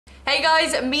Hey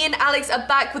guys, me and Alex are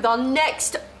back with our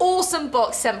next awesome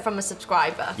box sent from a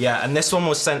subscriber. Yeah, and this one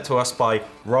was sent to us by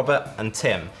Robert and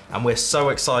Tim, and we're so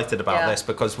excited about this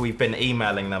because we've been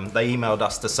emailing them. They emailed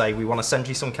us to say, we want to send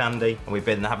you some candy, and we've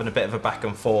been having a bit of a back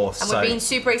and forth. And we've been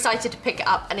super excited to pick it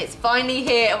up, and it's finally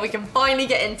here, and we can finally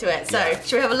get into it. So,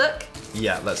 should we have a look?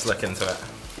 Yeah, let's look into it.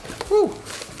 Woo.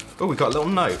 Oh, we got a little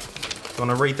note. Do you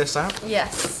want to read this out?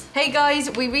 Yes. Hey guys,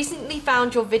 we recently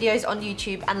found your videos on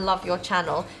YouTube and love your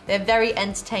channel. They're very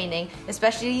entertaining,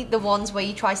 especially the ones where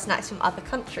you try snacks from other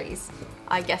countries.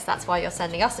 I guess that's why you're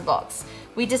sending us a box.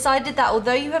 We decided that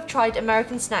although you have tried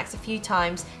American snacks a few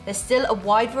times, there's still a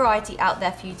wide variety out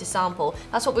there for you to sample.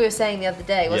 That's what we were saying the other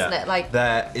day, wasn't it? Like,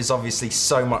 there is obviously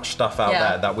so much stuff out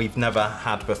there that we've never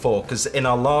had before, because in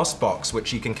our last box,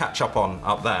 which you can catch up on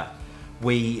up there,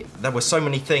 there were so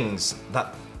many things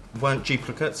that weren't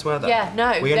duplicates, were there? Yeah,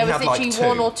 no, we there only was had literally like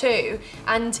one or two,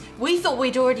 and we thought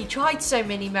we'd already tried so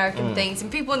many American things, and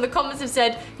people in the comments have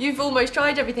said, you've almost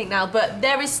tried everything now, but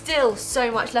there is still so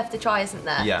much left to try, isn't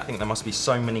there? Yeah, I think there must be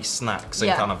so many snacks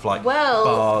and kind of like well,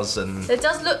 bars and... There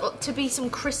does look to be some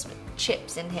crisp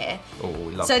chips in here. Oh,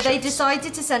 we love So chips. they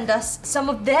decided to send us some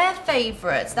of their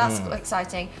favourites. That's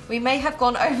exciting. We may have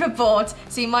gone overboard,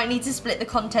 so you might need to split the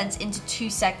contents into 2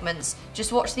 segments.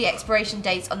 Just watch the expiration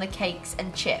dates on the cakes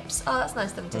and chips. Oh, that's nice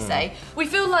of them to say. We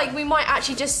feel like we might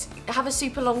actually just have a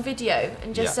super long video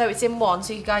and just so it's in one,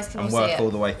 so you guys can all see it. And work all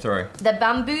the way through. The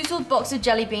bamboozled box of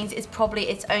jelly beans is probably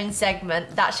its own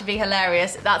segment. That should be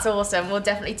hilarious. That's awesome. We'll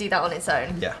definitely do that on its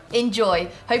own. Yeah. Enjoy.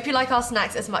 Hope you like our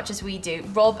snacks as much as we do.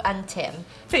 Rob and Tim.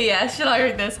 P.S. Should I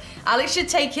read this? Alex should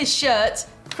take his shirt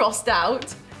crossed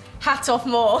out. Hat off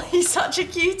more. He's such a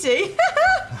cutie.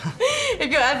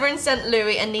 If you're ever in St.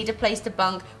 Louis and need a place to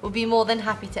bunk, we'll be more than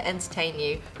happy to entertain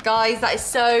you. Guys, that is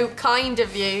so kind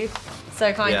of you.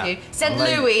 So kind of you. St.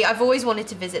 Louis, I've always wanted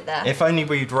to visit there. If only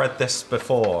we'd read this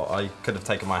before, I could have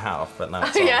taken my hat off, but no,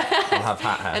 it's on. I'll have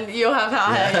hat hair. And you'll have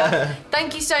hat hair, yeah.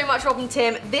 Thank you so much, Rob and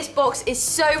Tim. This box is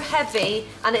so heavy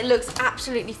and it looks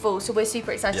absolutely full, so we're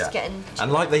super excited to get in.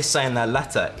 And like they say in their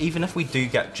letter, even if we do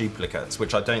get duplicates,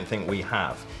 which I don't think we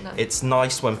have, it's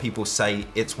nice when people say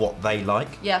it's what they like.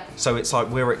 Yeah. So it's like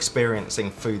we're experiencing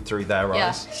food through their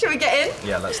eyes. Should we get in?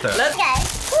 Yeah, let's do it. Let's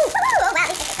go. Ooh, wow,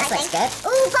 this looks good.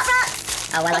 Ooh, Pop Rocks.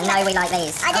 Oh, well, I know we like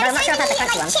these. I'm not sure I've had the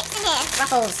crunchy ones. Chips in here.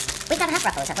 Ruffles. We've never had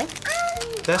Ruffles, have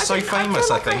we? They're so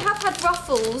famous, I think. I have had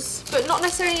Ruffles, but not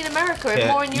necessarily in America,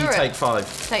 more in Europe. You take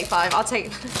 5. Take 5, I'll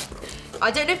take...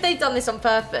 I don't know if they've done this on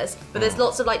purpose, but there's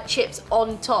lots of like chips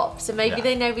on top, so maybe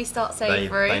they know we start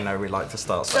savoury. They know we like to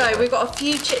start savoury. So we've got a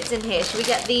few chips in here. Should we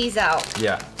get these out?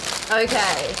 Yeah.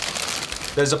 Okay.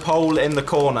 There's a poll in the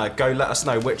corner. Go let us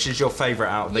know which is your favourite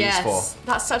out of these 4. Yes,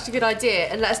 that's such a good idea.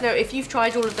 And let us know if you've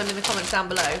tried all of them in the comments down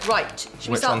below. Right,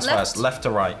 should we start one's left? first? Left to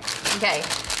right. Okay.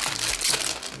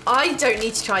 I don't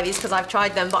need to try these because I've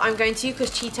tried them, but I'm going to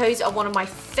because Cheetos are one of my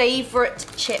favourite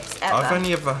chips ever. I've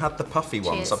only ever had the puffy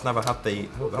ones. I've never had the...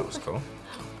 Oh, that was cool.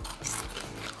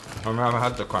 I've never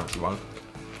had the crunchy ones.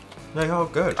 They are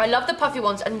good. I love the puffy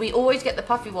ones, and we always get the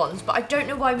puffy ones, but I don't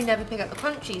know why we never pick up the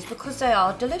crunchies, because they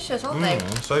are delicious, aren't they?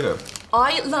 So good.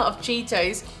 I love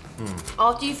Cheetos.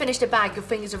 After you finish the bag, your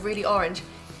fingers are really orange,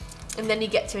 and then you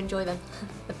get to enjoy them,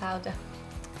 the powder.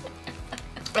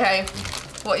 Okay,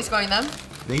 what are you scoring them?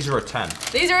 These are a 10.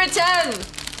 These are a 10!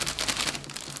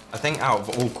 I think out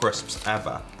of all crisps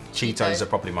ever, Cheetos are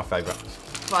probably my favourite.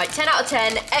 Right, 10 out of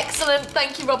 10. Excellent.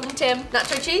 Thank you, Rob and Tim.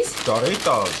 Nacho cheese?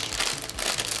 Doritos.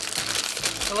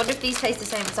 I wonder if these taste the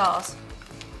same as ours.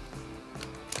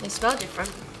 They smell different.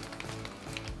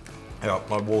 Yeah,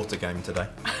 my water game today.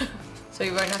 So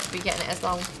you won't have to be getting it as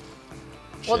long.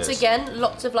 Cheers. Once again,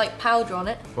 lots of like powder on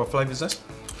it. What flavour is this?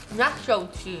 Nacho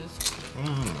cheese.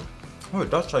 Oh, it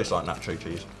does taste like nacho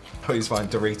cheese. I always find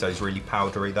Doritos really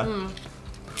powdery though.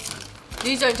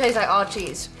 These don't taste like our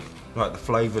cheese. Like the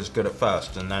flavour's good at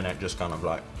first and then it just kind of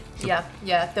like...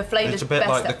 Yeah, the flavour's It's a bit best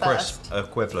like the at first. crisp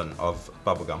equivalent of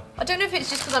bubblegum. I don't know if it's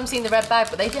just because I'm seeing the red bag,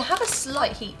 but they do have a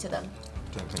slight heat to them.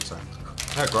 Don't think so.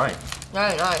 They're great.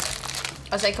 Very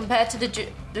nice. I say compared to the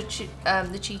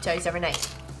Cheetos, they're an 8.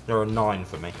 They're a 9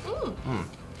 for me.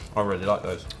 I really like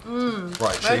those.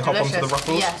 Right, shall we hop onto the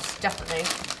Ruffles? Yes, definitely.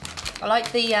 I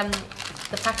like the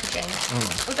packaging.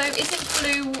 Although, isn't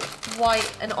blue,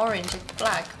 white and orange a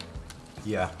flag?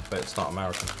 Yeah, but it's not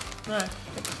American. No.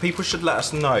 People should let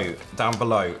us know down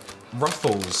below.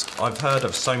 Ruffles, I've heard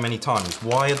of so many times.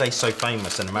 Why are they so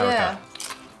famous in America?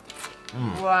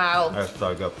 Yeah. Wow. They're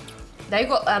so good. They've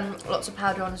got lots of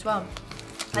powder on as well.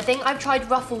 I think I've tried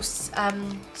Ruffles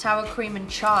sour cream and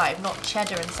chive, not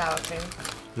cheddar and sour cream.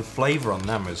 The flavour on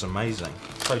them is amazing.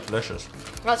 So delicious.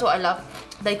 That's what I love.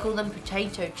 They call them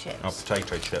potato chips. Oh,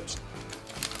 potato chips.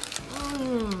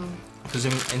 Because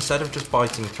instead of just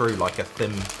biting through like a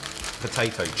thin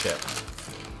potato chip,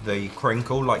 the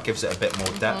crinkle like gives it a bit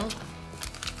more depth.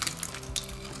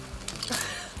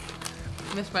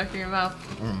 Miss smoking your mouth.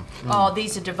 Oh,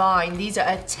 these are divine. These are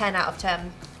a 10 out of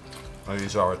 10. Oh,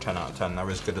 these are a 10 out of 10. They're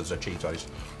as good as the Cheetos.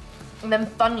 And then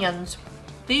Funyuns.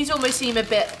 These almost seem a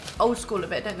bit old school a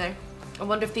bit, don't they? I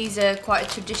wonder if these are quite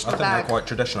a traditional bag. I think they're quite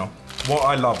traditional. What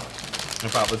I love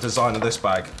about the design of this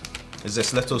bag is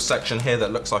this little section here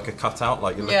that looks like a cutout,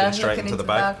 like you're looking straight into the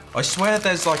bag. I swear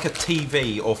there's like a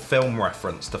TV or film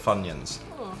reference to Funyuns.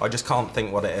 I just can't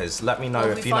think what it is. Let me know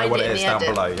if you know what it is down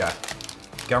below, yeah.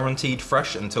 Guaranteed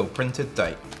fresh until printed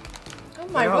date. Oh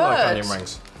my word. I like onion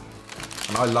rings.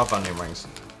 And I love onion rings.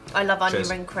 I love onion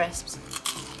ring crisps.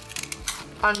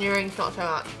 Onion rings not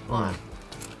so much.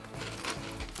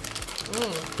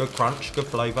 Good crunch, good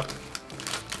flavour.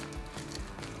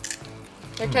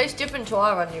 They taste different to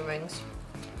our onion rings.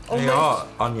 They are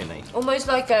oniony. Almost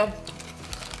like a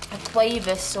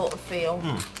Quavers sort of feel.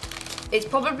 It's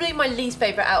probably my least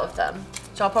favourite out of them,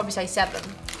 so I'll probably say 7.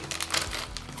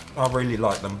 I really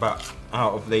like them, but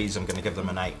out of these I'm going to give them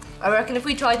an 8. I reckon if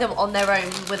we tried them on their own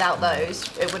without those,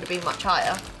 it would have been much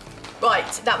higher. Right,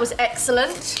 that was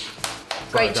excellent.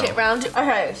 Great chip round.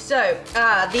 Okay, so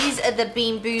these are the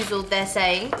Bean Boozled, they're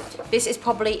saying. This is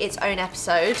probably its own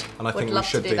episode. And I think we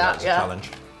should do that as a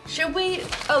challenge. Should we?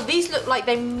 Oh, these look like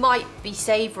they might be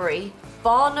savoury.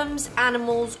 Barnum's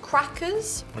Animals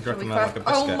Crackers. I reckon they're like a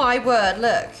biscuit. Oh my word,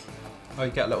 look. Oh,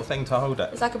 you get a little thing to hold it.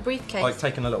 It's like a briefcase. Like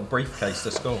taking a little briefcase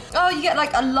to school. Oh, you get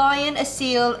like a lion, a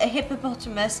seal, a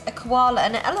hippopotamus, a koala,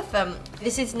 and an elephant.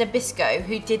 This is Nabisco,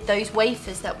 who did those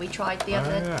wafers that we tried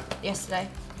yesterday.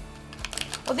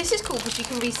 Oh, this is cool because you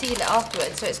can reseal it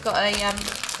afterwards. So it's got a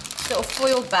little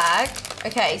foil bag.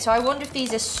 Okay, so I wonder if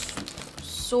these are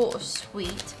sort of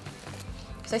sweet.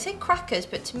 Because I say crackers,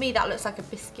 but to me that looks like a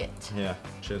biscuit. Yeah,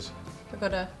 cheers. I've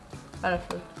got a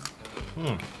elephant.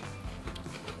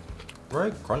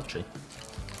 Very crunchy.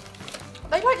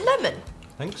 They like lemon.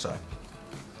 I think so.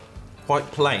 Quite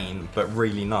plain, but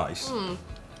really nice.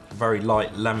 Very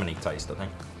light lemony taste, I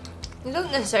think. It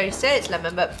doesn't necessarily say it's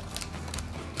lemon, but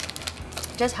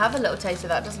it does have a little taste of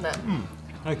that, doesn't it?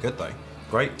 Oh, good though.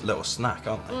 Great little snack,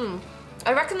 aren't they?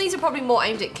 I reckon these are probably more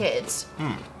aimed at kids,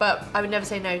 but I would never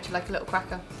say no to like a little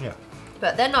cracker. Yeah.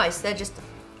 But they're nice. They're just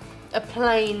a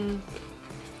plain,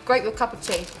 great with a cup of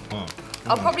tea.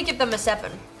 I'll probably give them a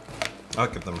 7. I'll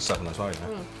give them a 7 as well, you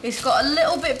know. It's got a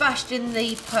little bit bashed in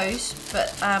the post,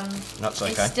 but that's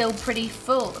okay. It's still pretty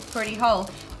full, pretty whole.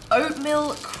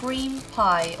 Oatmeal cream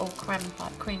pie or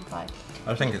cream pie.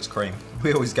 I think it's cream.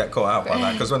 We always get caught out by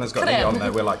that because when it's got the on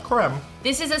there, we're like, creme.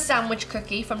 This is a sandwich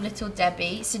cookie from Little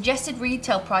Debbie. Suggested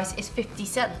retail price is 50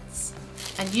 cents.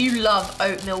 And you love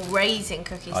oatmeal raisin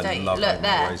cookies, don't you? Look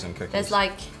there. Raisin cookies. There's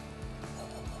like,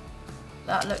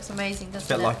 that looks amazing,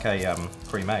 doesn't it? It's a bit like a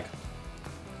cream egg.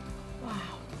 Wow.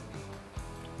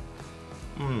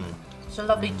 It's a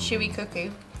lovely chewy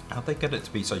cookie. How'd they get it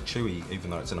to be so chewy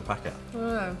even though it's in a packet?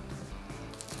 Oh.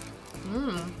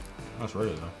 That's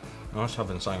really nice. Nice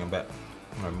having something a bit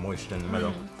moist in the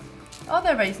middle. Are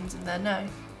there raisins in there? No.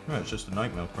 No, it's just an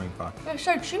oatmeal cream pie. It's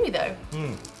so chewy though.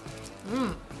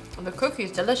 And the cookie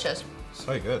is delicious.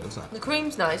 So good, isn't it? The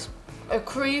cream's nice. A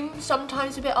cream,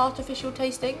 sometimes a bit artificial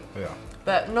tasting. Yeah.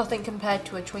 But nothing compared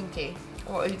to a Twinkie.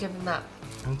 What are you giving that?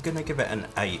 I'm gonna give it an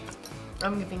 8.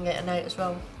 I'm giving it an 8 as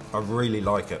well. I really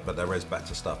like it, but there is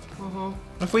better stuff.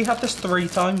 If we had this 3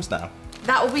 times now.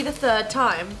 That will be the 3rd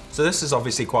time. So this is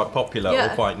obviously quite popular or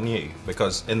quite new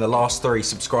because in the last 3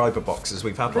 subscriber boxes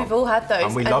we've had We've all had those.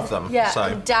 And we love them. Yeah, so.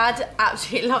 and Dad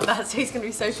absolutely loved that, so he's going to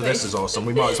be so pleased. So this is awesome.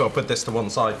 We might as well put this to one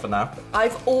side for now.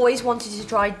 I've always wanted to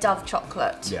try Dove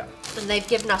chocolate. Yeah. And they've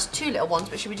given us 2 little ones,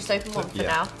 but should we just open one for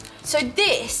now? So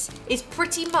this is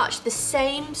pretty much the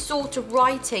same sort of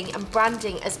writing and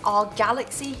branding as our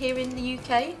Galaxy here in the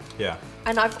UK. Yeah.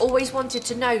 And I've always wanted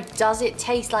to know, does it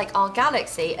taste like our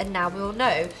Galaxy? And now we'll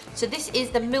know. So this is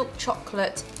the milk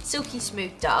chocolate silky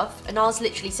smooth Dove, and ours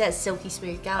literally says silky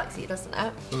smooth Galaxy, doesn't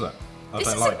it? Does it? I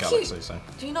don't like Galaxy, so.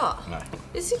 Do you not? No.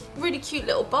 This is a really cute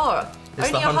little bar. It's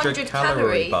only the 100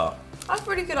 calorie bar. That's a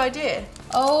really good idea.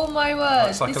 Oh my word,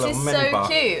 it's like this a little is mini so bar.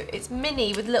 cute. It's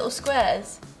mini with little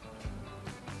squares.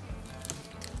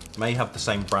 May have the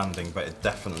same branding, but it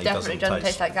definitely doesn't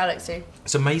taste like Galaxy.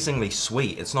 It's amazingly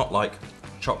sweet. It's not like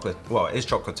chocolate. Well, it is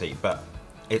chocolatey, but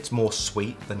it's more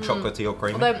sweet than chocolatey or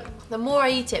creamy. Although the more I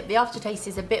eat it, the aftertaste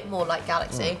is a bit more like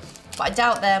Galaxy. but I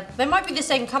doubt they might be the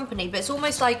same company, but it's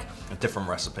almost like a different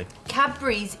recipe.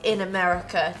 Cadbury's in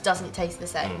America doesn't taste the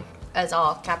same as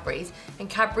our Cadbury's, and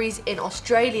Cadbury's in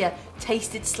Australia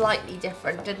tasted slightly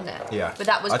different, didn't it? Yeah. But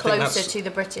that was closer to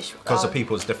the British. Because of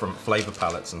people's different flavour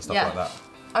palettes and stuff like that.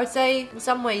 I would say in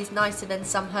some ways nicer than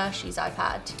some Hershey's I've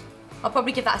had. I'll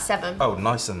probably give that a 7. Oh,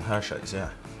 nicer than Hershey's,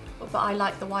 yeah. But I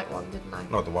liked the white one, didn't I?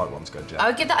 No, the white one's good, yeah. I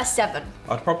would give that a 7.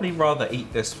 I'd probably rather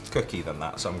eat this cookie than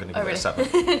that, so I'm going to give it a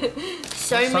 7.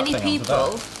 So many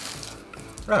people.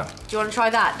 Yeah. Do you want to try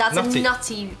that? That's a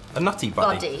nutty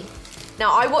buddy.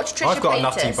 Now, I watched Trisha Paytas. I've got a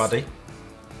nutty buddy.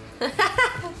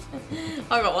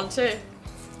 I got one too.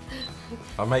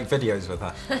 I make videos with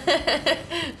her.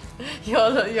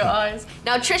 your eyes.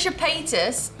 Now, Trisha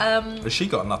Paytas. Has she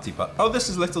got a nutty buddy? Oh, this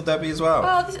is Little Debbie as well.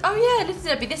 Oh yeah, Little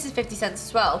Debbie. This is 50 cents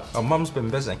as well. Oh, Mum's been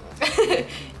busy.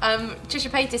 Trisha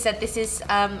Paytas said this is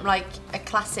like a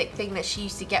classic thing that she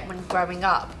used to get when growing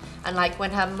up, and like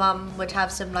when her mum would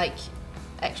have some like,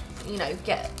 you know,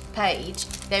 get paid,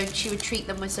 she would treat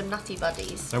them with some nutty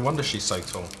buddies. No wonder she's so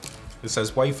tall. It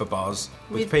says wafer bars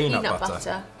with peanut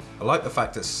butter. I like the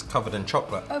fact it's covered in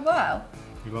chocolate. Oh wow.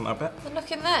 You want that bit? And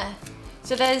look in there.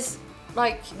 So there's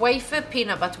like wafer,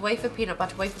 peanut butter, wafer, peanut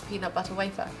butter, wafer, peanut butter,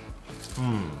 wafer.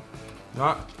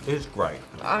 That is great.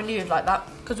 I knew you'd like that,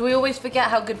 because we always forget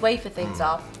how good wafer things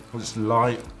are. It's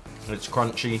light, it's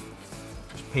crunchy,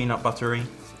 it's peanut buttery.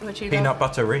 Peanut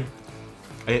buttery.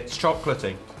 It's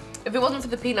chocolatey. If it wasn't for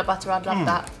the peanut butter, I'd love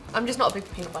that. I'm just not a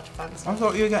big peanut butter fan. So. I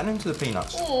thought you were getting into the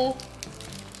peanuts.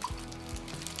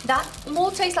 That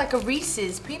more tastes like a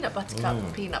Reese's peanut butter cup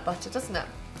peanut butter, doesn't it?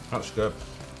 That's good.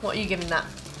 What are you giving that?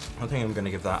 I think I'm going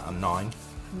to give that a 9.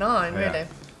 9, really? Yeah,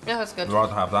 that's good. I'd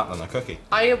rather have that than a cookie.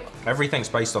 Everything's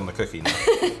based on the cookie now.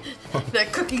 The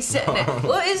cookie's sitting there.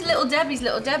 What is Little Debbie's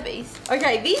Little Debbie's?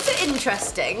 Okay, these are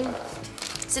interesting.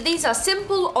 So these are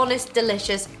simple, honest,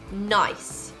 delicious,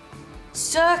 nice.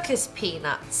 Circus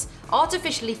peanuts.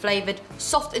 Artificially flavoured,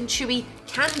 soft and chewy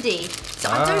candy. So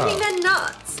I don't think they're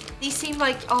nuts. These seem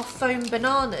like our foam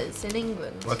bananas in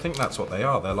England. Well, I think that's what they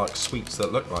are. They're like sweets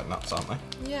that look like nuts, aren't they?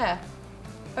 Yeah.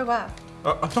 Oh, wow.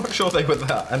 I'm not sure they were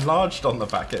that enlarged on the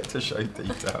packet to show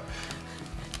detail.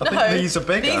 I think these are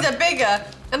bigger. These are bigger.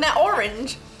 And they're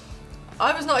orange.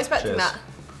 I was not expecting that.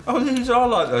 Oh, these are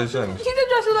like those things. You did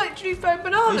just like chewy foam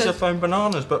bananas. These are foam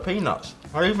bananas, but peanuts.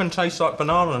 They even taste like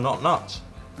banana, not nuts.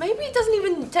 Maybe it doesn't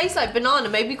even taste like banana.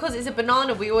 Maybe because it's a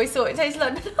banana, we always thought it tasted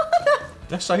like banana.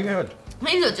 They're so good.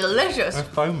 These are delicious. They're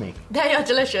foamy. They are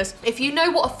delicious. If you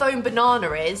know what a foam banana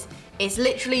is, it's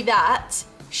literally that,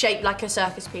 shaped like a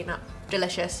circus peanut.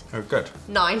 Delicious. Oh, good.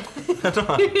 9.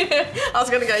 I was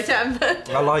going to go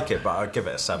 10. I like it, but I'd give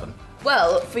it a 7.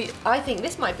 Well, I think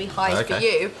this might be high for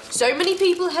you. So many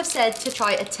people have said to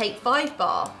try a Take 5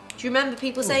 bar. Do you remember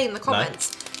people saying in the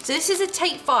comments? No. So this is a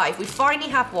Take 5. We finally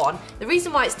have one. The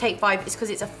reason why it's Take 5 is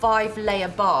because it's a 5-layer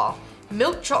bar.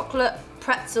 Milk chocolate,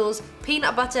 pretzels,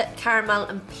 peanut butter, caramel,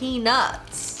 and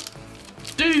peanuts.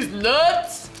 These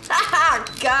nuts!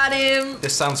 Got him!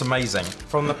 This sounds amazing.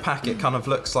 From the pack, it kind of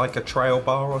looks like a trail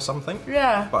bar or something.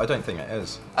 Yeah. But I don't think it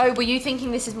is. Oh, were you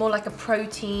thinking this is more like a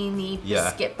proteiny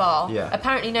biscuit bar? Yeah.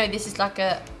 Apparently, no, this is like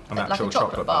an actual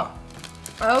chocolate bar.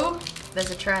 Oh,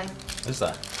 there's a tray. Is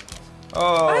there?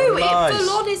 Oh, nice. It full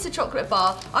on is a chocolate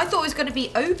bar. I thought it was going to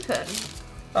be open.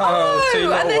 Oh, 2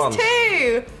 little and there's ones.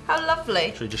 2. How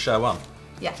lovely. Should we just share one?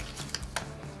 Yeah.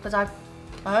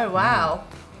 Oh, wow.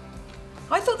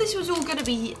 I thought this was all going to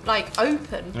be, like,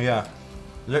 open. Yeah.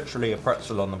 Literally a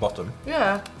pretzel on the bottom.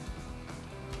 Yeah.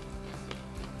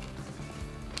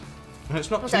 And it's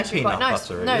not too peanut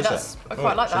buttery, no, is that's, it? I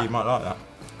quite like that. You might like that.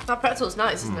 That pretzel's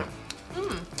nice, isn't it?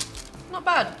 Not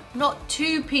bad. Not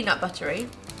too peanut buttery,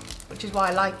 which is why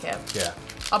I like it. Yeah.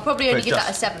 I'll probably only give that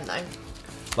a 7, though.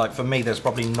 Like, for me, there's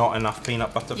probably not enough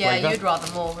peanut butter flavour. Yeah, you'd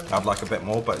rather more. I'd like a bit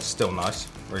more, but it's still nice.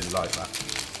 Really like that.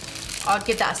 I'd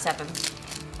give that a 7.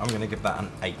 I'm going to give that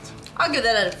an 8. I'll give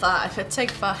that a 5.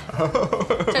 Take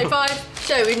 5. Take 5.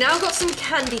 So we've now got some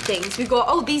candy things. We've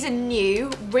got, these are new.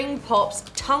 Ring Pops,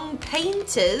 tongue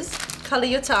painters, colour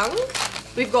your tongue.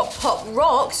 We've got Pop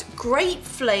Rocks, grape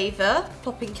flavour,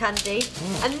 popping candy.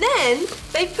 And then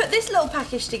they've put this little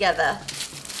package together.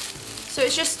 So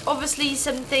it's just obviously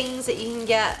some things that you can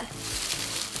get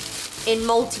in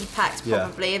multi-packs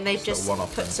probably, and they've just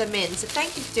put some in. So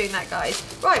thank you for doing that, guys.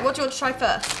 Right, what do you want to try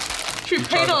first? Should we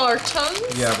paint our tongues?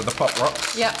 Yeah, with the Pop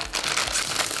Rocks. Yep.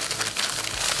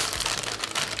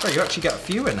 Oh, you actually get a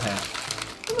few in here.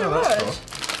 Oh, that's cool.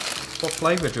 What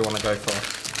flavour do you want to go for?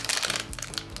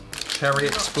 Cherry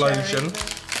Explosion.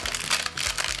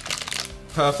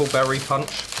 Purple Berry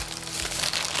Punch.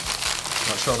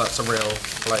 Not sure that's a real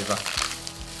flavour.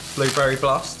 Blueberry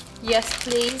Blast. Yes,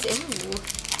 please. Ooh.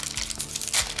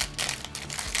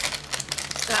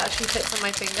 That actually fits on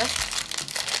my finger.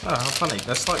 Oh, how funny.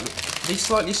 They're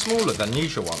slightly smaller than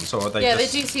usual ones, or are they? Yeah,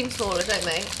 just they do seem smaller, don't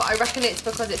they? But I reckon it's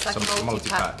because it's like a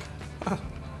multi-pack.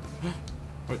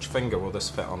 Which finger will this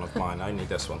fit on of mine? Only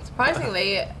this one.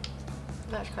 Surprisingly,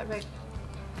 that's quite big.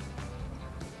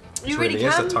 You really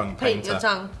is can a tongue paint painter. your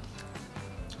tongue.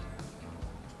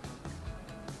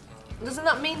 Doesn't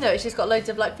that mean though it's just got loads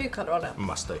of like food colour on it?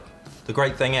 Must do. The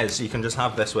great thing is you can just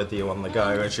have this with you on the go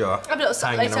as you're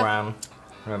hanging around.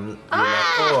 You're like,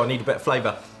 oh, I need a bit of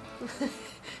flavour.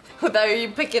 Although you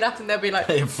pick it up and there'll be like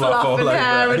fluff all and over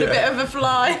hair it, and a bit of a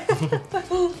fly.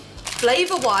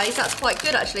 Flavour-wise, that's quite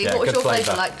good actually. Yeah, what was your flavour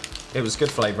flavour like? It was good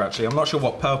flavour actually. I'm not sure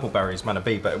what purple berry is meant to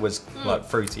be, but it was like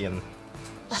fruity and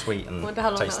sweet and I wonder how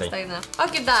long tasty. that'll stay there. I'll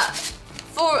give that,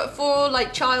 for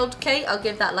like child Kate, I'll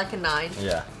give that like a 9.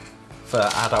 Yeah. For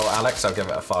adult Alex, I'll give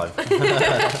it a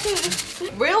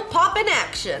 5. Real pop in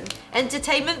action.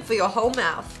 Entertainment for your whole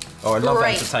mouth. Oh, I love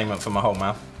Great. entertainment for my whole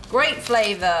mouth. Great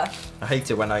flavour. I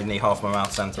hate it when only half my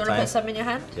mouth's Do you want to entertained. put some in your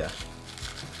hand? Yeah.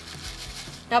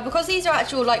 Now, because these are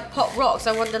actual like pop rocks,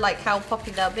 I wonder like how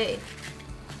poppy they'll be.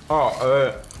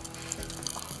 Oh,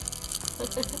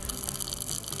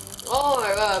 Oh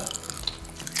my god.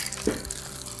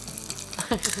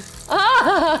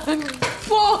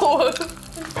 Whoa!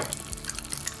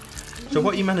 So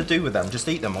what are you meant to do with them? Just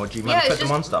eat them, or do you meant to put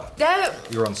them on stuff?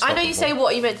 You're I unstoppable. know you say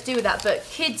what you meant to do with that, but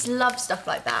kids love stuff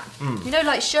like that. You know,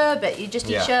 like sherbet, you just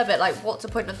eat sherbet, like what's the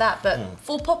point of that? But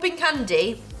for popping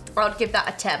candy, I'd give that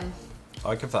a 10.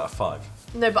 I'd give that a 5.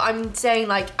 No, but I'm saying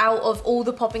like out of all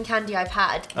the popping candy I've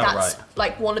had, that's right.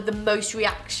 like one of the most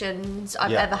reactions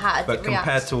I've ever had. But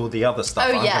compared to all the other stuff,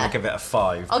 I'm going to give it a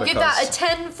 5. I'll give that a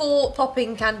 10 for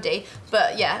popping candy,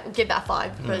 but yeah, I'll give that a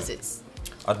 5 because it's...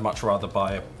 I'd much rather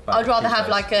buy a I'd rather have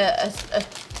like a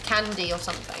candy or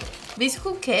something. These are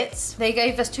called kits. They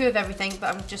gave us 2 of everything,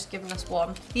 but I'm just giving us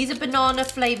 1. These are banana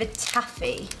flavoured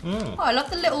taffy. Oh, I love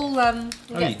the little,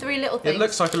 you get 3 little things. It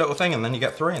looks like a little thing and then you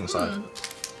get 3 inside.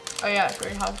 Oh yeah, it's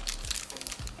really hard.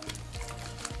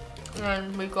 And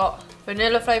then we've got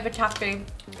vanilla flavoured taffy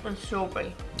and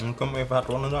strawberry. Couldn't we have had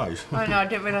one of those? I know, I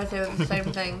didn't realise they were the same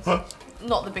things.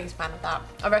 Not the biggest fan of that.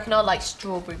 I reckon I like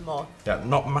strawberry more. Yeah,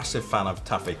 not massive fan of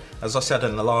taffy. As I said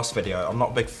in the last video, I'm not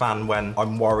a big fan when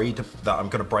I'm worried that I'm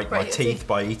going to break my teeth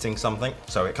by eating something.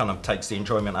 So it kind of takes the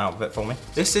enjoyment out of it for me.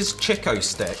 This is Chico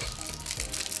Stick,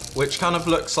 which kind of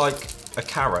looks like a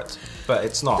carrot, but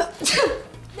it's not.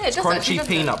 Yeah, it does crunchy actually,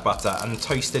 peanut butter and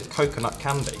toasted coconut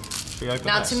candy. Should we open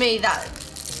now this? to me,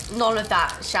 none of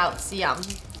that shouts yum.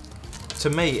 To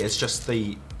me, it's just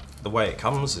the way it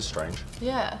comes is strange.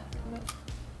 Yeah.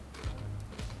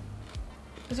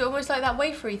 Is it almost like that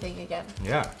wafery thing again?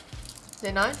 Yeah. Is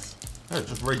it nice? Yeah, it's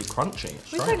just really crunchy.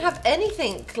 It's We strange. don't have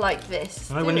anything like this.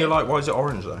 You know when you're like, why is it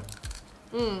orange though?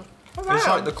 Oh, It's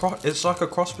wow. like it's like a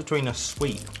cross between a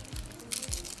sweet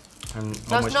and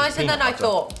That's almost a nicer than peanut I butter.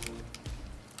 thought.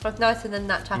 That's nicer than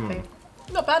that taffy.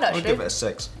 Not bad I'll actually. give it a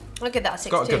 6. I'll give that a 6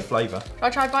 It's got a too. good flavour. Shall I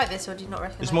try bite this or do you not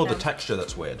reckon? It's I more the can? texture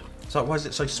that's weird. It's like, why is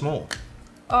it so small?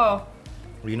 Oh,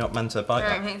 Were you not meant to bite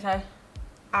I don't that? think so.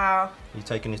 Ow. Are you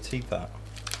taking your teeth out?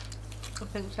 I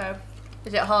think so.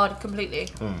 Is it hard completely?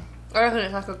 I reckon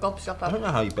it's like a I gobstopper. don't know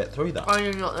how you bit through that.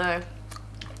 I do not know.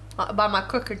 By my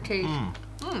crooked teeth.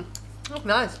 That's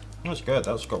nice. That's good.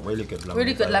 That's got really good lemon.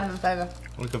 Really good flavour. lemon flavour.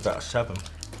 We'll give that a 7.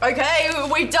 Okay,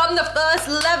 we've done the first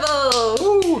level.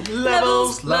 Ooh,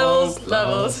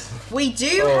 levels. We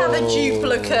do have a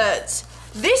duplicate.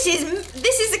 This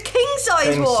is a king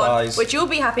size King one, size. which you'll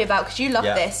be happy about because you love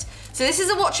this. So this is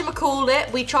a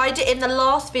whatchamacallit. We tried it in the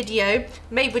last video,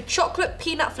 made with chocolate,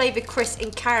 peanut flavoured crisp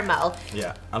and caramel.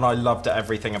 Yeah, and I loved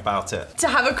everything about it. To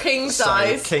have a king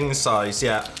size. So, king size,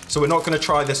 yeah. So we're not going to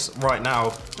try this right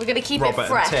now. We're going to keep Robert it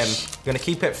fresh. and Tim. We're going to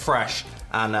keep it fresh,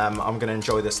 and I'm going to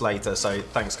enjoy this later. So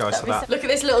thanks, guys, for that. Look at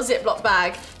this little Ziploc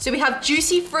bag. So we have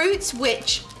juicy fruits,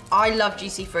 which I love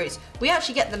juicy fruits. We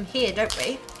actually get them here, don't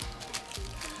we?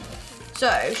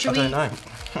 So should I don't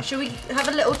know. Should we have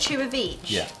a little chew of each?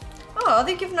 Yeah. Oh,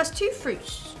 they've given us 2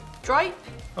 fruits. Stripe.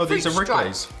 Oh, these are fruit stripe.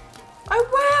 Wrigley's.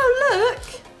 Oh wow, look.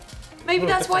 Maybe Oh,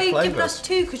 that's why different you've given us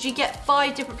 2, because you get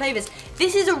 5 different flavours.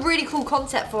 This is a really cool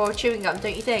concept for a chewing gum,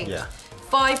 don't you think? Yeah.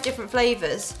 5 different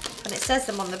flavours, and it says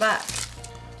them on the back.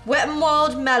 Wet and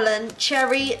wild melon,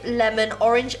 cherry, lemon,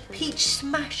 orange, peach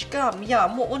smash gum.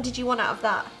 Yum. What one did you want out of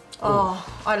that?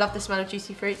 Oh, I love the smell of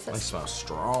juicy fruits. They smell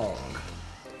strong.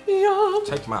 Yum.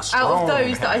 Take my strong. Out of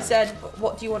those that I said,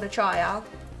 what do you want to try, Al?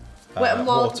 Wet and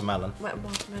wild watermelon. Wet and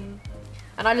watermelon.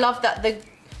 And I love that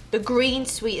the green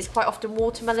sweet is quite often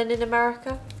watermelon in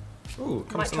America. Ooh, it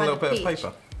comes in a little bit of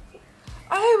paper.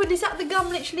 Oh, and is that the gum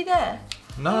literally there?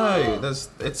 No,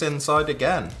 it's inside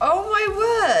again. Oh my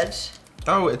word.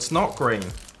 Oh, it's not green.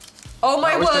 Oh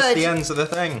my word. That was just the ends of the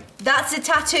thing. That's a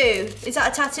tattoo. Is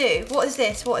that a tattoo? What is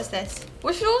this? What is this?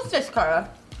 Which one's this colour?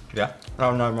 Yeah.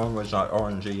 Oh no, mine was like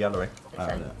orangey, yellowy.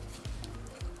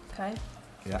 Okay.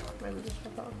 Yeah. Maybe just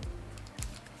put that on.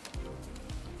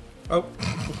 Oh.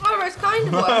 Oh, it's kind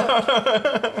of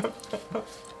work.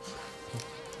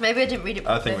 Maybe I didn't read it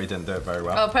properly. I think we didn't do it very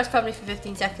well. Oh, press firmly for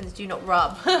 15 seconds. Do not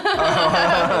rub. No,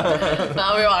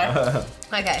 we're right.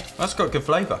 Okay. That's got good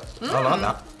flavour. I like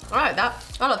that. I like that.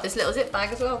 I like this little zip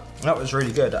bag as well. That was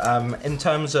really good. In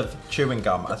terms of chewing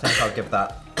gum, I think I'll give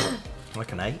that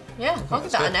like an 8. Yeah, I'll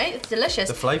give that an 8. It's delicious.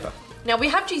 The flavour. Now we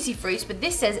have Juicy Fruits, but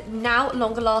this says now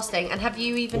longer lasting. And have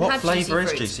you even had Juicy Fruits? What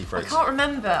flavour is Juicy Fruits? I can't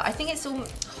remember. I think it's all.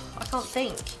 I can't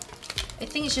think. I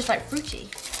think it's just like fruity.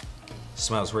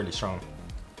 Smells really strong.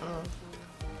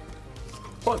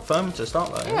 Quite firm to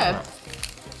start though. Yeah.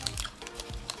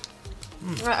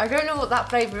 Right, I don't know what that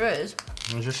flavour is.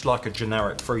 It's just like a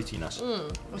generic fruitiness.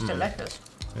 It's delicious.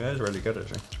 Yeah, it's really good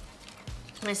actually.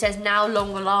 And it says now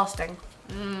longer lasting.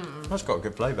 That's got a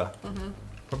good flavour.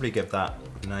 Probably give that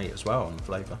an 8 as well on the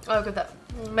flavour. I'll give that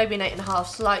maybe an 8.5,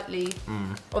 slightly.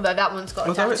 Although that one's got a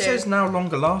tattoo. Although it says now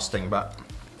longer lasting, but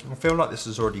I feel like this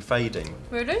is already fading.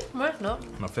 Really? No, it's not.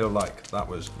 And I feel like that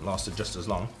was lasted just as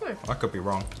long. I could be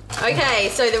wrong. Okay,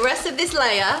 so the rest of this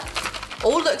layer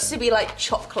all looks to be like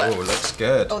chocolate. Oh, looks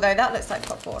good. Although that looks like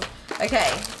popcorn.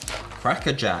 Okay.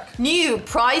 Cracker Jack. New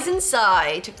prize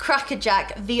inside. Cracker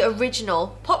Jack, the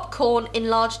original. Popcorn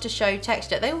enlarged to show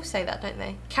texture. They all say that, don't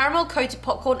they? Caramel coated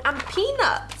popcorn and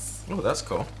peanuts. Oh, that's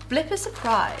cool. Blipper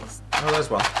surprise. Oh, there's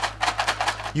one.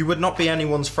 You would not be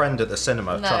anyone's friend at the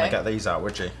cinema trying to get these out,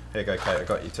 would you? Here you go, Kate, I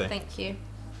got you too. Thank you.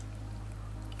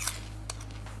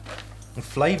 The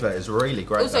flavour is really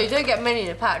great. Also, you don't get many in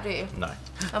a pack, do you? No.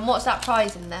 And what's that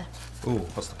prize in there? Ooh,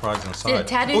 what's the prize inside? Is it a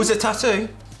tattoo? Oh, is it a tattoo?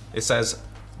 It says,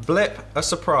 blip a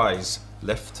surprise,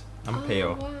 lift and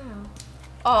peel. Wow.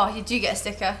 Oh, you do get a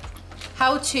sticker.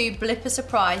 How to blip a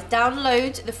surprise.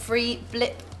 Download the free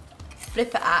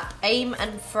Blipper app, aim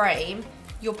and frame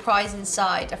your prize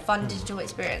inside, a fun digital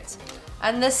experience.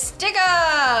 And the sticker!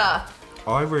 I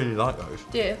really like those.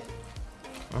 Do you?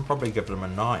 I'd probably give them a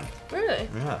 9. Really?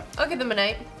 Yeah. I'll give them an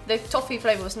 8. The toffee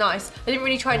flavour was nice. I didn't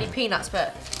really try any peanuts,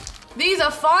 but these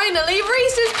are finally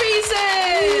Reese's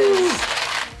Pieces!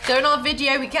 So in our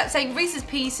video, we kept saying Reese's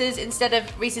Pieces instead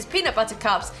of Reese's Peanut Butter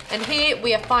Cups, and here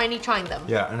we are finally trying them.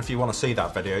 Yeah, and if you want to see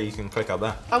that video, you can click up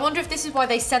there. I wonder if this is why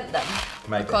they sent them.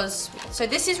 Maybe. Because, so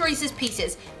this is Reese's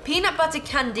Pieces. Peanut butter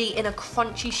candy in a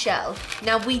crunchy shell.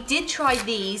 Now, we did try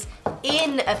these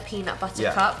in a peanut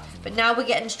butter cup, but now we're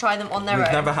getting to try them on their own.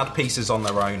 We've never had pieces on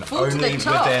their own, Full to only the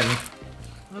top.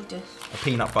 within a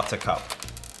peanut butter cup.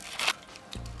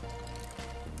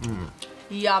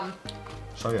 Yum.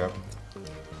 So yeah.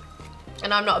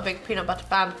 And I'm not a big peanut butter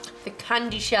fan. The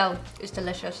candy shell is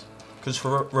delicious. Because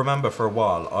remember, for a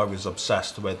while, I was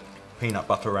obsessed with peanut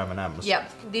butter M&Ms.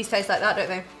 Yep, these taste like that, don't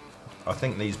they? I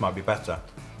think these might be better.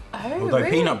 Oh, Although really?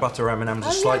 peanut butter M&Ms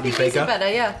are slightly I think bigger. These are better,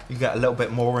 yeah. You get a little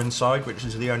bit more inside, which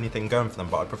is the only thing going for them,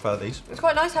 but I prefer these. It's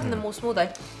quite nice having them all small though.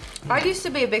 I used to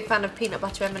be a big fan of peanut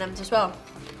butter M&Ms as well.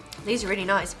 These are really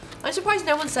nice. I'm surprised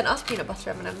no one sent us peanut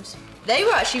butter M&Ms. They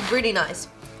were actually really nice.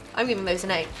 I'm giving those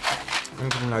an 8. I'm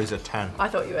giving those a 10. I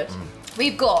thought you would.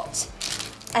 We've got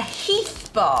a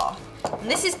Heath bar. And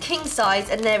this is king size,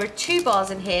 and there are 2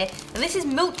 bars in here. And this is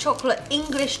milk chocolate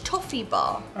English toffee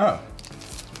bar. Oh.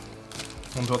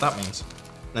 Wonder what that means.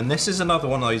 And this is another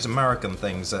one of those American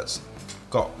things that's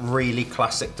got really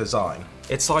classic design.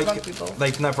 It's like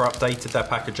they've never updated their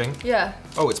packaging. Yeah.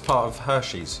 Oh, it's part of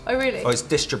Hershey's. Oh, really? Oh, it's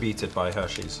distributed by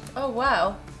Hershey's. Oh,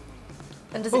 wow.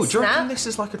 And does it do you reckon snap? this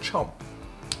is like a chomp?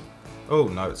 Oh,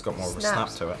 no, it's got more of a snap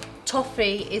to it.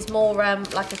 Toffee is more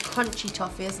like a crunchy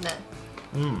toffee, isn't it?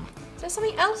 Is there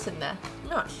something else in there?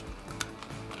 Nice.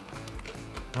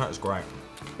 That is great.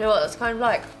 You know what that's kind of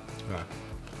like? Yeah.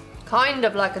 Kind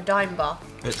of like a dime bar.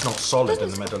 It's not solid in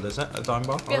the middle, is it? A dime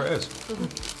bar? Yeah. Or it is?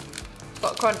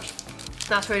 Got a crunch.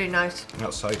 That's really nice.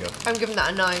 That's so good. I'm giving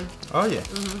that a 9. Oh, yeah.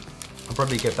 I'd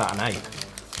probably give that an 8.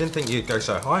 Didn't think you'd go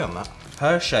so high on that.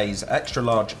 Hershey's Extra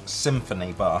Large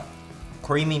Symphony Bar.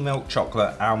 Creamy milk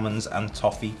chocolate, almonds and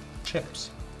toffee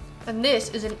chips. And this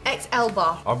is an XL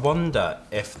bar. I wonder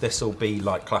if this will be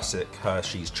like classic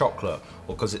Hershey's chocolate,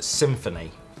 or because it's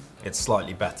symphony, it's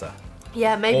slightly better.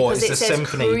 Yeah, maybe Or because is it the says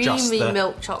symphony creamy just the-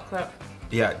 milk chocolate.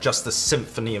 Yeah, just the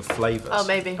symphony of flavours. Oh,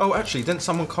 maybe. Oh, actually, didn't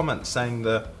someone comment saying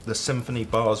the symphony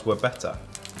bars were better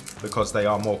because they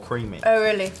are more creamy? Oh,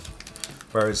 really?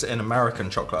 Whereas in American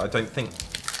chocolate, I don't think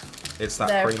it's that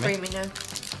They're creamy. No.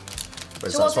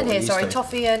 Whereas So what's in we're here? used Sorry, to.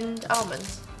 toffee and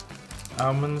almonds.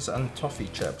 Almonds and toffee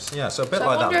chips. Yeah, so a bit So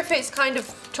like I wonder that. if it's kind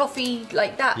of toffee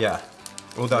like that. Yeah.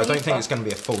 Although I don't think Neat. it's going to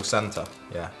be a full centre.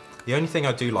 Yeah. The only thing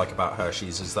I do like about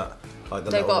Hershey's is that, like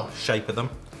the They've little got- shape of them.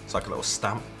 It's like a little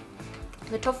stamp.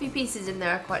 The toffee pieces in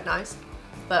there are quite nice,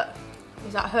 but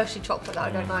it's that Hershey chocolate that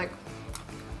I don't like.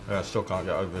 Yeah, I still can't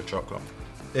get over the chocolate.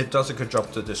 It does a good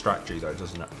job to distract you though,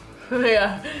 doesn't it?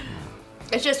 Yeah.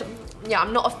 It's just, yeah,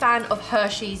 I'm not a fan of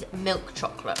Hershey's milk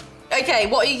chocolate. Okay,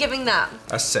 what are you giving that?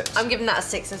 A 6. I'm giving that a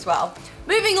 6 as well.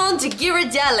 Moving on to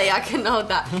Ghirardelli, I can hold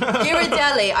that.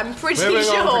 Ghirardelli, I'm pretty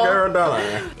sure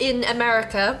in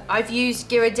America, I've used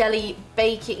Ghirardelli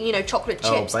baking, you know, chocolate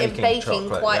chips in baking baking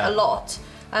chocolate, quite yeah. a lot.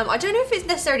 I don't know if it's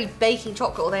necessarily baking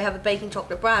chocolate or they have a baking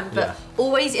chocolate brand, but Yeah.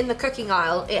 always in the cooking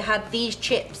aisle, it had these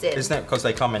chips in. Isn't it because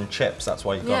they come in chips? That's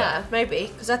why you got Yeah, it. maybe,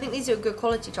 because I think these are good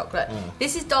quality chocolate.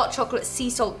 This is dark chocolate sea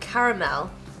salt caramel.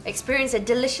 Experience a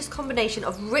delicious combination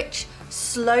of rich,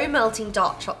 slow melting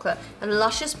dark chocolate and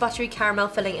luscious buttery caramel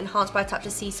filling enhanced by a touch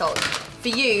of sea salt. For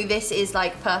you, this is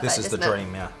like perfect, This is the isn't it?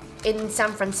 dream, yeah. In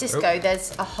San Francisco,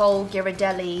 there's a whole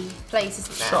Ghirardelli place,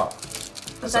 isn't there? Shop.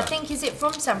 Because I think, is it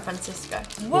from San Francisco?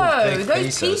 Whoa, big those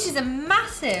pieces. pieces are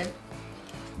massive.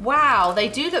 Wow, they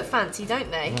do look fancy, don't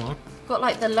they? Got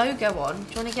like the logo on. Do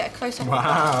you want to get a close up?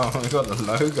 Wow, we got the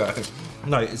logo.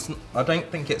 No, I don't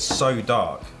think it's so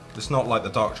dark. It's not like the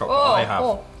dark chocolate I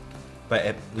have, but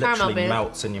it literally beer.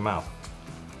 melts in your mouth.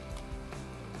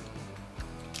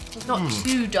 It's not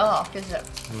too dark, is it?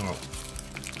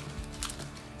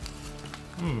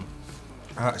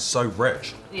 It's so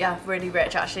rich. Yeah, really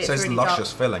rich actually. It It's says really luscious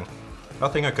dark. filling. I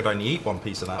think I could only eat one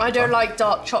piece of that. I don't like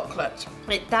dark chocolate.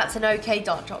 That's an okay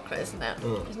dark chocolate, isn't it?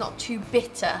 It's not too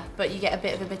bitter, but you get a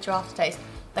bit of a bitter aftertaste.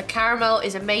 The caramel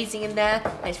is amazing in there,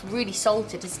 and it's really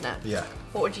salted, isn't it? Yeah,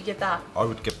 What would you give that? I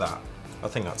would give that. I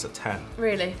think that's a 10.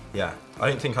 Really? Yeah, I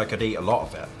don't think I could eat a lot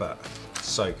of it, but it's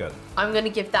so good. I'm going to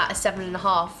give that a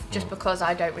 7.5, just because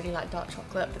I don't really like dark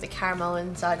chocolate, but the caramel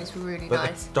inside is really But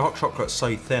nice. the dark chocolate's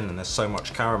so thin and there's so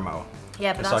much caramel.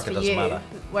 Yeah, but It's that's like it for doesn't you. matter.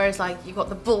 Whereas, like, you've got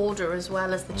the border as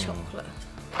well as the chocolate.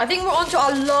 I think we're on to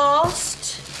our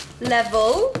last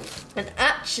level, and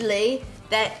actually,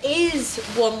 there is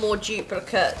one more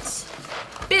duplicate.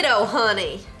 Bit-O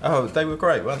honey. Oh, they were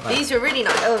great, weren't they? These are really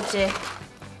nice. Oh dear.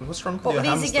 What's wrong with What your were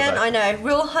these hands again? today? I know.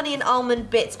 Real honey and almond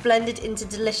bits blended into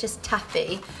delicious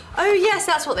taffy. Oh yes,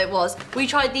 that's what it was. We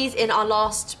tried these in our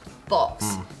last box.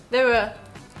 They were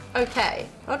okay.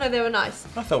 Oh no, they were nice.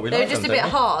 I thought we They were liked just them, a bit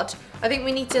didn't we? hard. I think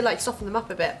we need to like soften them up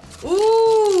a bit.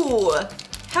 Ooh!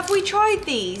 Have we tried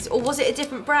these, or was it a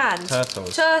different brand?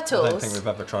 Turtles. Turtles. I don't think we've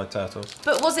ever tried turtles.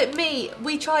 But was it me?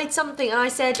 We tried something and I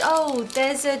said, oh,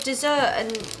 there's a dessert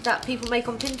and that people make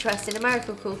on Pinterest in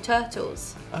America called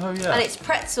turtles. Oh yeah. And it's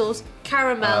pretzels,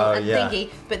 caramel Oh, and yeah. thingy.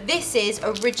 But this is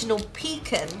original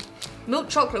pecan. Milk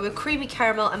chocolate with creamy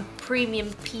caramel and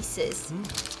premium pieces.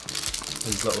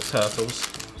 These little turtles.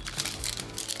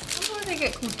 Why do they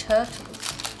get called turtles?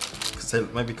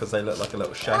 Maybe because they look like a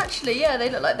little shell. Actually, yeah, they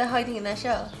look like they're hiding in their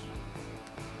shell.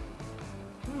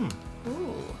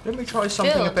 Ooh. Didn't we try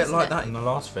something Filled, a bit isn't like it? that in the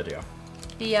last video?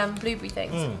 The blueberry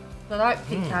things. They like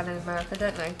pecan in America,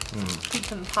 don't they?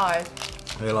 Pecan pie.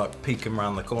 They're like peeking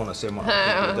around the corner, seeing what people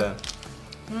are doing.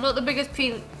 I'm not the biggest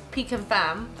pecan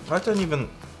fan.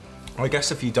 I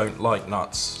guess if you don't like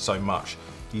nuts so much,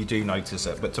 you do notice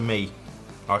it. But to me,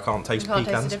 I can't taste You can't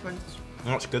taste pecans. the difference.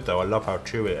 That's good though. I love how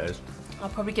chewy it is. I'll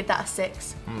probably give that a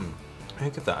 6. I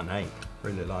give that an 8.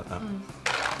 Really like that.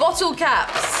 Bottle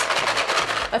caps.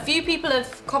 A few people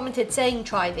have commented saying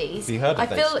try these. Have you heard of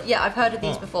these? Yeah, I've heard of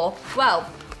these Oh. before. Well,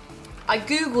 I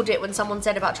googled it when someone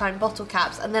said about trying bottle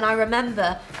caps, and then I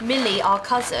remember Millie, our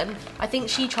cousin, I think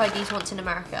she tried these once in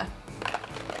America.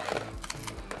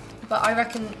 But I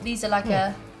reckon these are like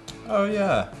a... Oh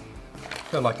yeah. I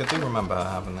feel like I do remember her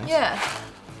having these. Yeah.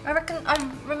 I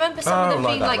remember some of them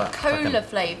like being that, like that cola fucking-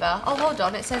 flavour. Oh, hold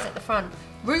on, it says at the front.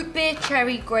 Root beer,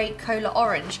 cherry, grape, cola,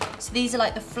 orange. So these are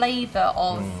like the flavour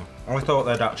of... I thought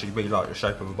they'd actually be like the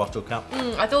shape of a bottle cap.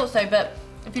 I thought so, but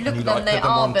if you look And at you, them, like, they put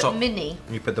them are on but top. mini.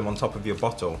 You put them on top of your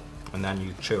bottle, and then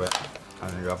you chew it, and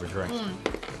then you have a drink.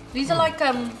 These are like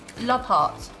Love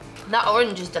Hearts. That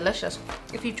orange is delicious.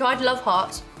 If you've tried Love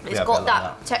Hearts, it's Yeah, a got bit that,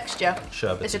 like that. texture.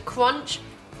 Sherbet. It's a crunch,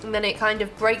 and then it kind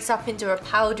of breaks up into a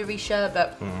powdery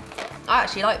sherbet. I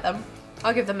actually like them.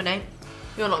 I'll give them an 8.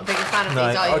 You're not a big fan of No,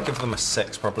 these, are you? I'd give them a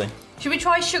 6 probably. Should we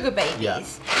try Sugar Babies? Yeah.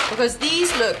 Because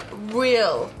these look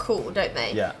real cool, don't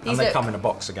they? Yeah, these and they come in a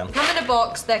box again. Come in a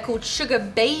box. They're called Sugar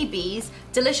Babies.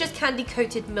 Delicious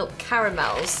candy-coated milk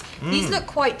caramels. These look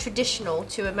quite traditional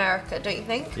to America, don't you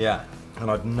think? Yeah,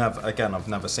 and I've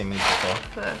never seen these before.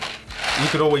 Yeah. You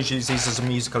could always use these as a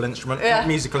musical instrument. Yeah.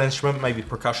 Musical instrument, maybe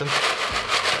percussion.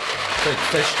 Big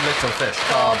fish, little fish,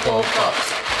 Cardboard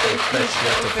box. Big fish,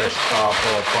 little fish,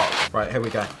 cardboard box. Right, here we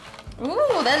go.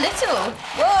 Ooh, they're little.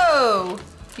 Whoa.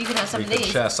 You can have some We of could these.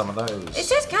 share some of those. It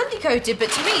says candy coated, but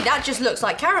to me that just looks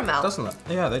like caramel. Doesn't it?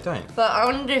 Yeah, they don't. But I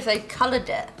wonder if they coloured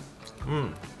it.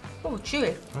 Oh,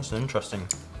 chewy. That's an interesting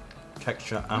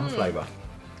texture and flavour.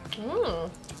 I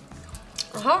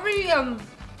can't really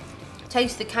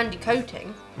taste the candy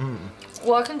coating.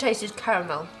 What I can taste is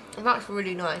caramel, and that's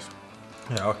really nice.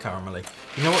 Yeah, or caramelly.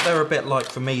 You know what they're a bit like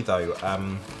for me though?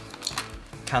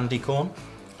 Candy corn.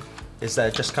 Is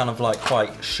they're just kind of like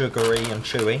quite sugary and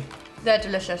chewy. They're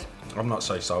delicious. I'm not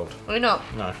so sold. Are you not?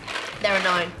 No. They're a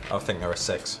 9. I think they're a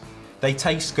 6. They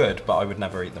taste good, but I would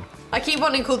never eat them. I keep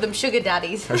wanting to call them sugar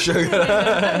daddies.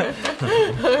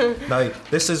 No,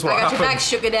 this is what I got your back, happens.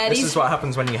 sugar daddies. This is what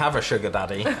happens when you have a sugar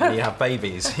daddy and you have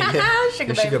babies.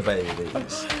 Sugar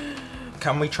babies.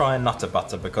 Can we try a Nutter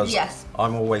Butter? Because Yes.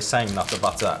 I'm always saying Nutter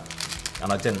Butter,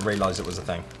 and I didn't realise it was a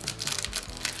thing.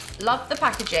 Love the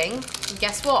packaging. And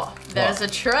guess what? There's a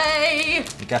tray.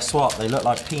 And guess what? They look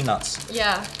like peanuts.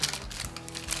 Yeah.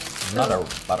 Nutter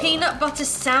Butter. Peanut butter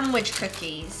sandwich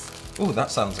cookies. Ooh,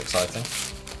 that sounds exciting.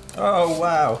 Oh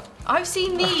wow! I've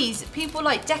seen these. People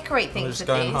like decorate things Just with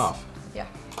go these. in half. Yeah.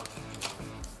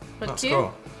 Look That's cute.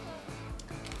 cool.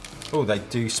 Oh, they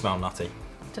do smell nutty.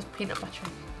 Just peanut butter.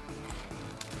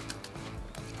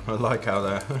 I like how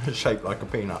they're shaped like a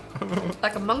peanut.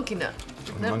 Like a monkey nut.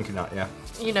 A monkey nut, yeah.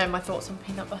 You know my thoughts on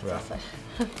peanut butter. Yeah.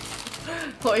 So.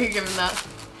 What are you giving that?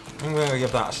 I'm gonna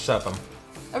give that a 7.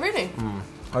 Oh really?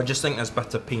 I just think there's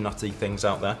better peanutty things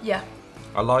out there. Yeah.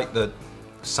 I like the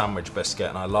sandwich biscuit,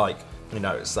 and I like, you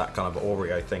know, it's that kind of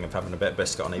Oreo thing of having a bit of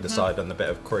biscuit on either side and a bit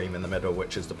of cream in the middle,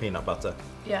 which is the peanut butter.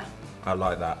 Yeah. I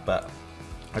like that, but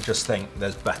I just think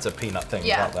there's better peanut things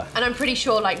out there. And I'm pretty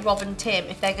sure like Rob and Tim,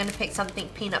 if they're going to pick something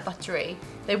peanut buttery,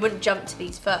 they wouldn't jump to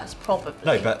these first, probably.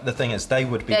 No, but the thing is, they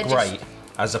would be They're great just-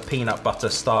 as a peanut butter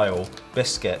style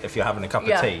biscuit if you're having a cup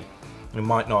Yeah. of tea. You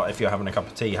might not, if you're having a cup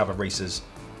of tea, have a Reese's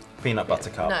peanut butter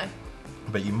cup. No.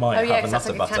 But you might Oh yeah, have a because that's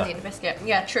Nutter like a Butter. candy and a biscuit.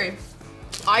 Yeah, true.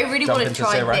 I really Jump want to into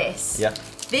try zero. this. Yeah.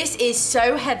 This is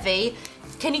so heavy.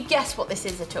 Can you guess what this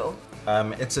is at all?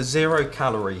 It's a 0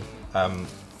 calorie,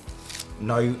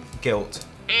 no guilt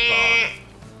bar.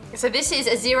 So this is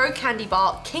a 0 candy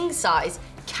bar, king size,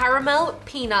 caramel,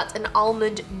 peanut, and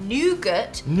almond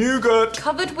nougat, Nougat!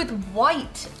 covered with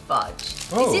white fudge.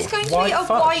 Oh, is this going to be white a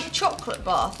fudge. white chocolate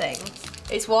bar thing?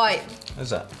 It's white.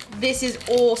 Is it? This is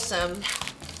awesome.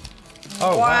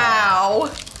 Oh,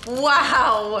 wow.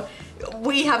 Wow.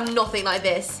 We have nothing like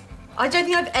this. I don't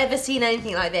think I've ever seen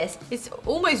anything like this. It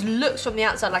almost looks from the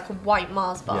outside like a white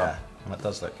Mars bar. Yeah, and it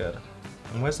does look good.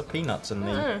 And where's the peanuts and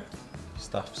the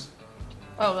stuffs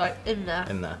Oh, like in there.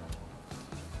 in there?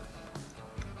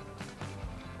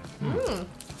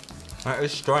 That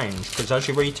is strange, because as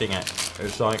you're eating it,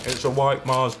 it's like, it's a white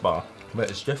Mars bar, but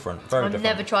it's different, very I've different.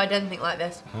 never tried anything like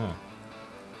this.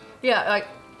 Yeah, like,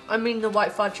 I mean the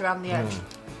white fudge around the edge.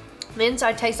 The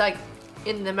inside tastes like,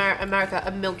 in America,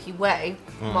 a Milky Way,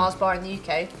 Mars bar in the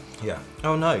UK. Yeah.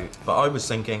 Oh no, but I was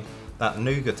thinking that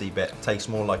nougaty bit tastes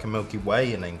more like a Milky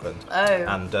Way in England. Oh.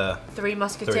 And Three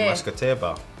Musketeer. Three Musketeer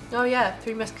bar. Oh yeah,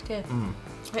 Three Musketeer.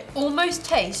 It almost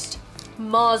tastes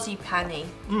marzipan-y.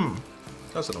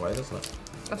 Does in a way, doesn't it?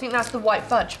 I think that's the white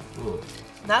fudge. Ooh.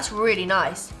 That's really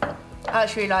nice. I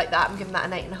actually like that. I'm giving that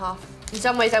an 8.5. In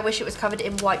some ways, I wish it was covered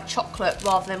in white chocolate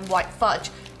rather than white fudge.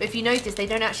 But if you notice, they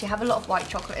don't actually have a lot of white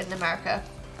chocolate in America.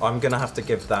 I'm gonna have to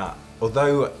give that,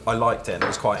 although I liked it and it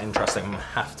was quite interesting, I'm gonna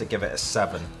have to give it a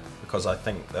 7 because I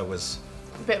think there was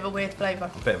A bit of a weird flavour.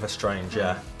 a bit of a strange,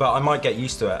 yeah. But I might get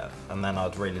used to it and then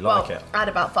I'd really like Well, it. I had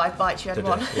about 5 bites, you had Did you?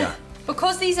 one. Yeah.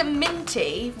 Because these are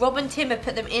minty, Rob and Tim have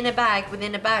put them in a bag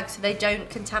within a bag so they don't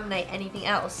contaminate anything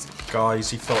else.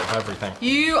 Guys, you thought of everything.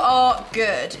 You are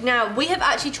good. Now, we have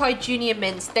actually tried Junior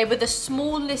Mints. They were the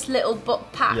smallest little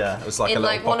pack Yeah, it was like a in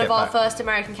little like one of pocket our pack. first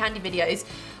American candy videos.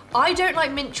 I don't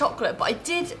like mint chocolate, but I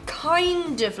did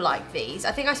kind of like these.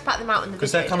 I think I spat them out in the video.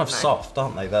 Because they're kind of didn't I? soft,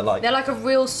 aren't they? They're like They're like a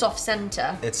real soft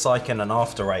centre. it's like in an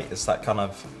after eight, it's that kind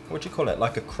of, what do you call it?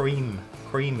 Like a creamy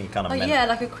kind of Oh mint. yeah,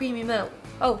 like a creamy milk.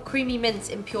 Oh, creamy mints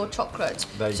in pure chocolate.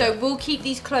 There you So go. we'll keep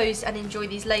these closed and enjoy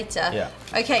these later. Yeah.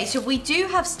 Okay, so we do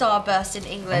have Starburst in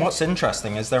England. And what's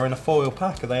interesting is they're in a foil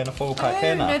pack. Are they in a foil pack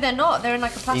here now? No, they're not. They're in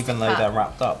like a plastic Even though pack. they're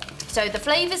wrapped up. So the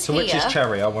flavours here. So which is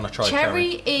cherry? I want to try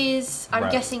cherry. Cherry is, I'm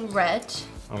guessing, red.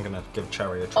 I'm going to give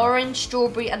cherry a try. Orange,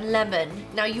 strawberry and lemon.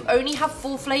 Now you only have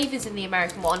 4 flavours in the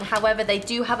American one. However, they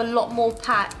do have a lot more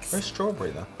packs. Where's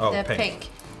strawberry then? Oh, they're pink.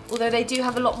 Although they do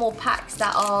have a lot more packs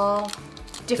that are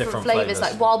different flavours.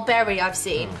 Like wild berry I've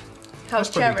seen. How's That's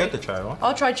cherry? pretty good, the cherry one.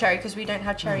 I'll try cherry because we don't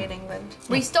have cherry in England.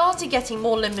 We started getting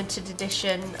more limited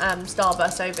edition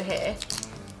Starburst over here,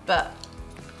 but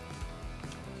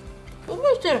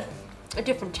almost a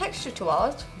different texture to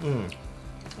ours.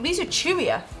 These are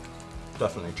chewier.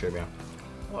 Definitely chewier.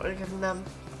 What are we giving them?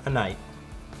 An 8.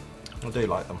 I do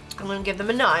like them. I'm going to give them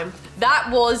a 9. That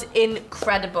was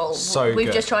incredible. So We've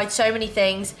good. just tried so many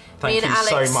things. Thank Me and you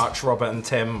Alex, so much, Robert and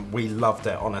Tim. We loved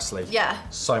it, honestly. Yeah.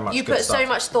 So much You good put stuff. so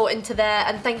much thought into there,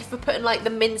 and thank you for putting like the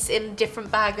mince in a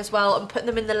different bag as well and putting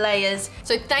them in the layers.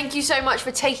 So thank you so much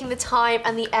for taking the time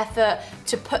and the effort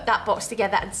to put that box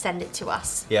together and send it to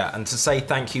us. Yeah, and to say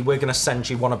thank you, we're going to send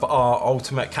you one of our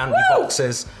ultimate candy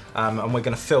boxes, and we're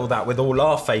going to fill that with all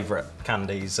our favourite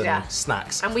candies and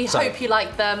snacks. And we hope you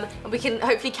like them, and we can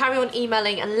hopefully carry on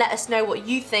emailing and let us know what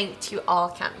you think to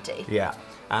our candy. Yeah.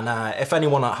 And if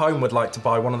anyone at home would like to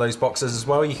buy one of those boxes as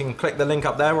well, you can click the link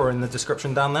up there or in the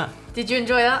description down there. Did you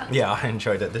enjoy that? Yeah, I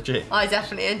enjoyed it. Did you? I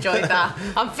definitely enjoyed that.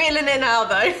 I'm feeling it now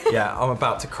though. Yeah, I'm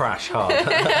about to crash hard.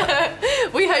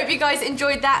 We hope you guys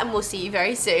enjoyed that, and we'll see you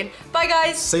very soon. Bye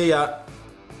guys. See ya.